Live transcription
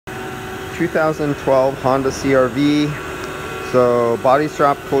2012 Honda CRV. So body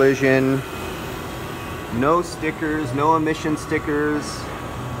strap collision, no stickers, no emission stickers,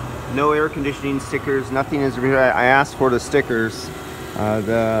 no air conditioning stickers, nothing is. I asked for the stickers.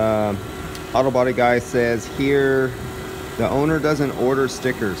 The auto body guy says here the owner doesn't order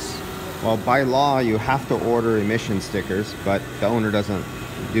stickers. Well, by law you have to order emission stickers, but the owner doesn't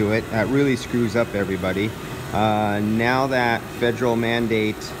do it. That really screws up everybody. Now that federal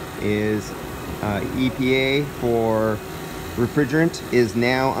mandate is EPA for refrigerant is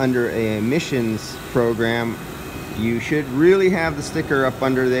now under an emissions program, you should really have the sticker up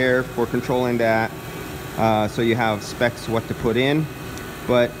under there for controlling that, so you have specs what to put in.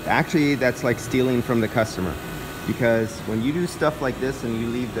 But actually that's like stealing from the customer, because when you do stuff like this and you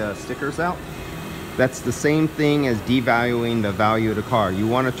leave the stickers out, that's the same thing as devaluing the value of the car. You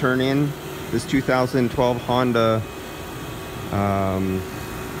want to turn in this 2012 Honda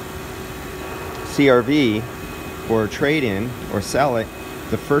CRV for a trade-in or sell it,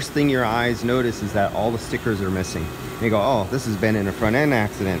 the first thing your eyes notice is that all the stickers are missing. And you go, oh, this has been in a front-end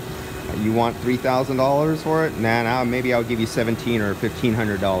accident. You want $3,000 for it? Nah, maybe I'll give you $1,700 or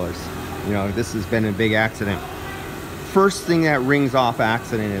 $1,500. You know, this has been a big accident. First thing that rings off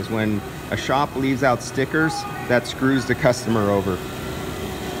accident is when a shop leaves out stickers. That screws the customer over.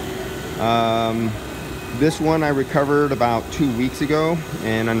 This one I recovered about 2 weeks ago,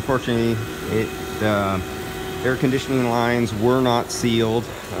 and unfortunately the air conditioning lines were not sealed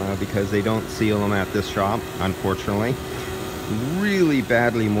because they don't seal them at this shop, unfortunately. Really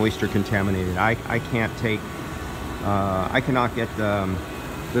badly moisture contaminated. I can't take, I cannot get the,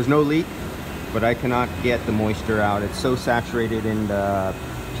 there's no leak, but I cannot get the moisture out. It's so saturated in the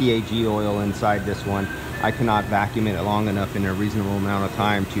PAG oil inside this one. I cannot vacuum it long enough in a reasonable amount of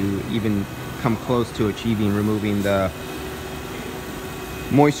time to even come close to achieving removing the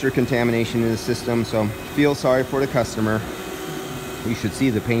moisture contamination in the system. So feel sorry for the customer. You should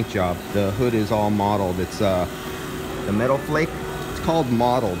see the paint job. The hood is all mottled. It's the metal flake. It's called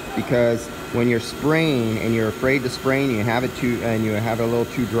mottled because when you're spraying and you're afraid to spray and you have it too, and you have it a little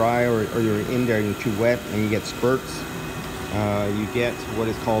too dry, or you're in there and you're too wet and you get spurts, you get what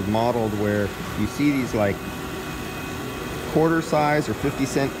is called mottled, where you see these like quarter size or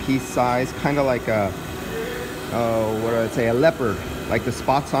 50-cent piece size, kind of like a, what do I say, a leopard, like the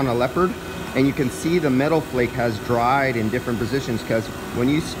spots on a leopard. And you can see the metal flake has dried in different positions, because when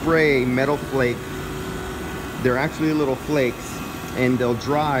you spray metal flake, they're actually little flakes, and they'll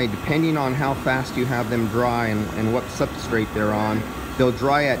dry depending on how fast you have them dry and what substrate they're on. They'll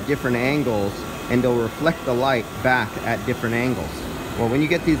dry at different angles and they'll reflect the light back at different angles. Well, when you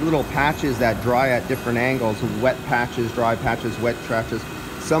get these little patches that dry at different angles, wet patches, dry patches, wet patches,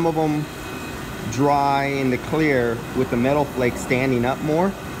 some of them dry in the clear with the metal flake standing up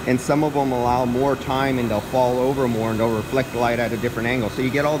more, and some of them allow more time and they'll fall over more and they'll reflect the light at a different angle. So you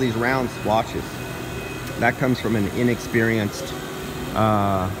get all these round splotches. That comes from an inexperienced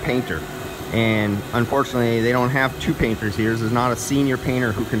painter. And unfortunately, they don't have two painters here. There's not a senior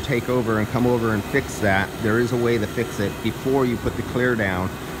painter who can take over and come over and fix that. There is a way to fix it before you put the clear down.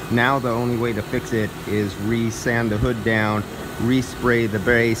 Now the only way to fix it is re-sand the hood down, respray the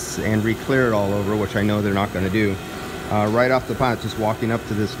base, and re-clear it all over, which I know they're not going to do. Right off the bat, just walking up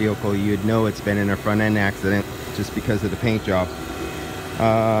to this vehicle, you'd know it's been in a front-end accident just because of the paint job.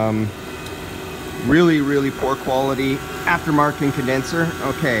 Really poor quality aftermarket condenser.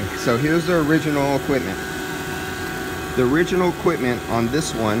 Okay, so here's the original equipment. The original equipment on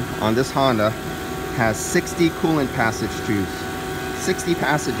this one, on this Honda, has 60 coolant passage tubes. 60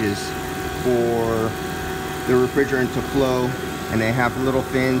 passages for the refrigerant to flow, and they have little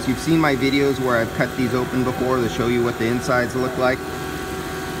fins. You've seen my videos where I've cut these open before to show you what the insides look like.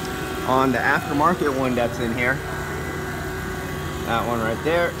 On the aftermarket one that's in here, that one right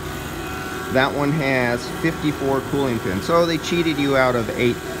there, that one has 54 cooling fins. So they cheated you out of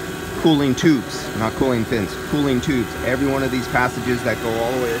 8 cooling tubes, not cooling fins, cooling tubes. Every one of these passages that go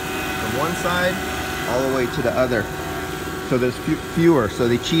all the way from one side all the way to the other. So there's fewer. So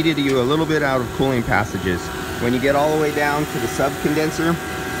they cheated you a little bit out of cooling passages. When you get all the way down to the sub condenser,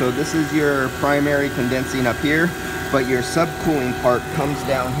 so this is your primary condensing up here, but your subcooling part comes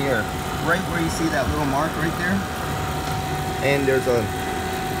down here, right where you see that little mark right there. And there's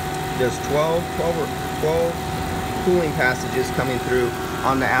 12 cooling passages coming through.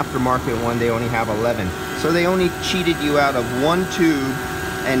 On the aftermarket one, they only have 11. So they only cheated you out of 1 tube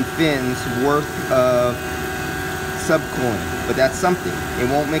and fins worth of subcooling. But that's something. It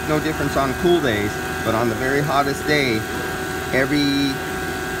won't make no difference on cool days, but on the very hottest day, every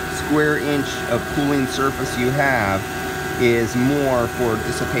square inch of cooling surface you have is more for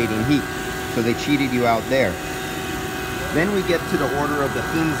dissipating heat. So they cheated you out there. Then we get to the order of the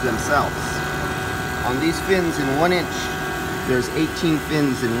fins themselves. On these fins in 1 inch, there's 18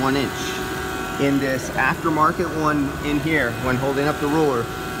 fins in 1 inch. In this aftermarket one in here, when holding up the ruler,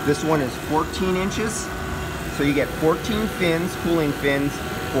 this one is 14 inches. So you get 14 fins, cooling fins,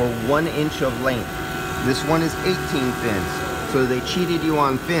 for 1 inch of length. This one is 18 fins. So they cheated you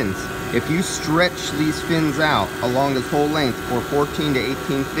on fins. If you stretch these fins out along this whole length for 14 to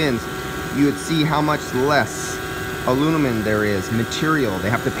 18 fins, you would see how much less aluminum there is, material. They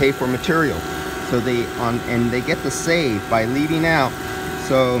have to pay for material. So and they get to save by leaving out.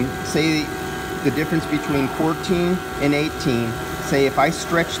 So say the difference between 14 and 18, say if I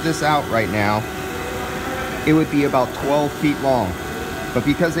stretch this out right now, it would be about 12 feet long. But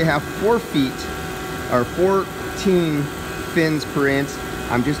because they have 4 feet or 14 fins per inch,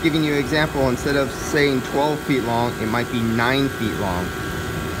 I'm just giving you an example. Instead of saying 12 feet long, it might be 9 feet long.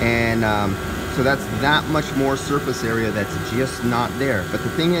 And so that's that much more surface area that's just not there. But the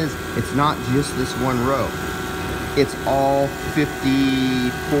thing is, it's not just this one row. It's all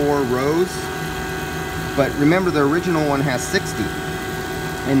 54 rows. But remember, the original one has 60.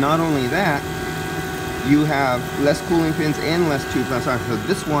 And not only that, you have less cooling fins and less tube. So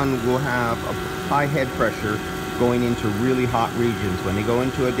this one will have a high head pressure going into really hot regions. When they go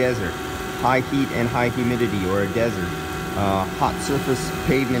into a desert, high heat and high humidity, or a desert, hot surface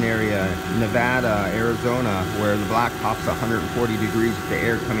pavement area, Nevada, Arizona, where the blacktop's 140 degrees with the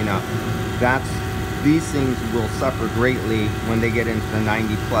air coming up. These things will suffer greatly when they get into the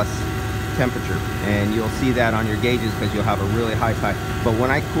 90 plus temperature, and you'll see that on your gauges because you'll have a really high tide. But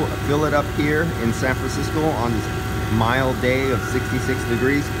when I fill it up here in San Francisco on this mild day of 66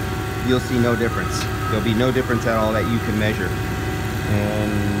 degrees, you'll see no difference. There'll be no difference at all that you can measure.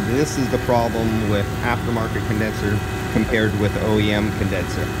 And this is the problem with aftermarket condenser compared with OEM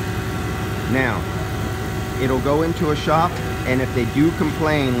condenser. Now, it'll go into a shop, and if they do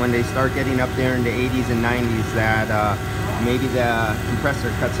complain when they start getting up there in the 80s and 90s that maybe the compressor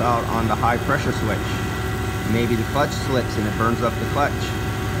cuts out on the high pressure switch, maybe the clutch slips and it burns up the clutch.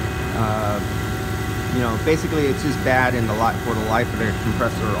 You know, basically it's just bad in for the life of the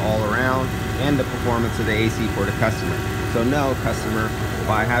compressor all around, and the performance of the AC for the customer. So no, customer,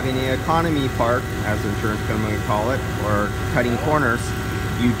 by having an economy part, as the insurance company would call it, or cutting corners,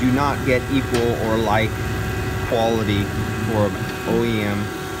 you do not get equal or like quality for OEM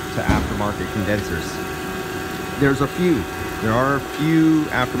to aftermarket condensers. There are a few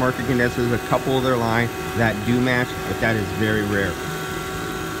aftermarket condensers, a couple of their line that do match, but that is very rare.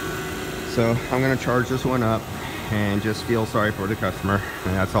 So I'm gonna charge this one up and just feel sorry for the customer,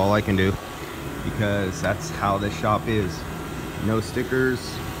 and that's all I can do, because that's how this shop is. No stickers,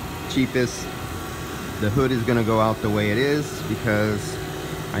 cheapest. The hood is gonna go out the way it is because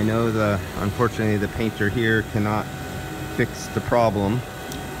I know unfortunately the painter here cannot fix the problem,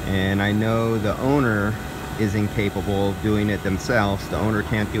 and I know the owner is incapable of doing it themselves. The owner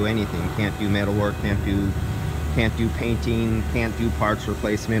can't do anything, can't do metal work, can't do painting, can't do parts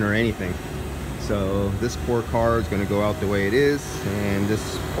replacement or anything. So this poor car is going to go out the way it is, and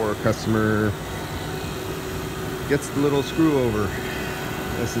this poor customer gets the little screw over.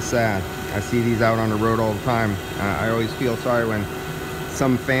 This is sad. I see these out on the road all the time. I always feel sorry when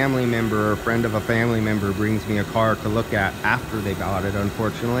some family member or friend of a family member brings me a car to look at after they got it,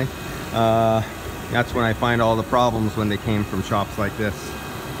 unfortunately. That's when I find all the problems, when they came from shops like this.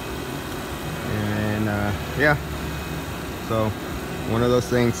 And yeah, so one of those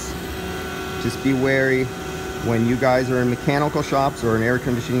things. Just be wary when you guys are in mechanical shops or an air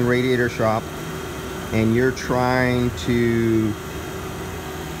conditioning radiator shop and you're trying to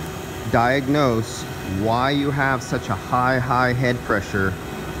diagnose why you have such a high head pressure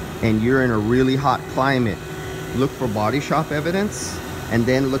and you're in a really hot climate. Look for body shop evidence, and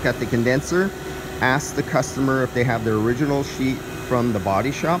then look at the condenser. Ask the customer if they have the original sheet from the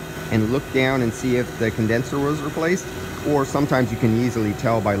body shop, and look down and see if the condenser was replaced. Or sometimes you can easily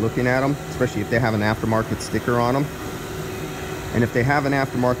tell by looking at them, especially if they have an aftermarket sticker on them. And if they have an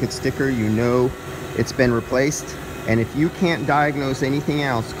aftermarket sticker, you know it's been replaced. And if you can't diagnose anything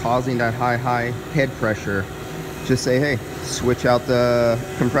else causing that high head pressure, just say, hey, switch out the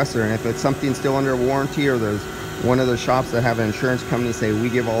compressor. And if it's something still under warranty, or there's one of the shops that have an insurance company say, we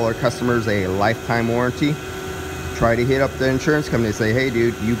give all our customers a lifetime warranty, try to hit up the insurance company and say, hey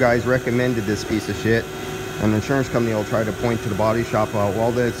dude, you guys recommended this piece of shit. And the insurance company will try to point to the body shop,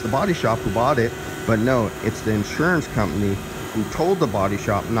 well, it's the body shop who bought it. But no, it's the insurance company who told the body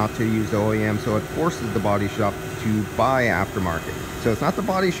shop not to use the OEM, so it forces the body shop to buy aftermarket. So it's not the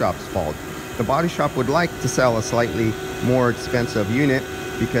body shop's fault. The body shop would like to sell a slightly more expensive unit,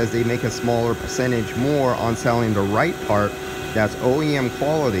 because they make a smaller percentage more on selling the right part that's OEM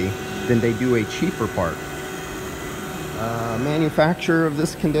quality than they do a cheaper part. Manufacturer of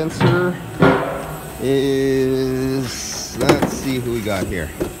this condenser is, let's see who we got here.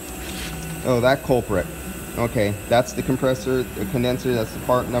 Oh, that culprit. Okay, that's the compressor, the condenser, that's the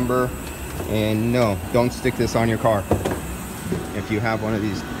part number. And no, don't stick this on your car if you have one of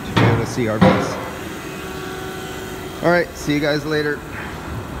these Honda CRVs. Alright, see you guys later.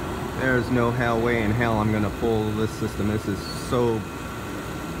 There's no way in hell I'm gonna pull this system. This is so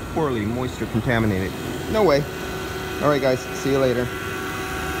poorly moisture contaminated. No way. Alright guys, see you later.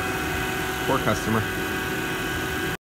 Poor customer.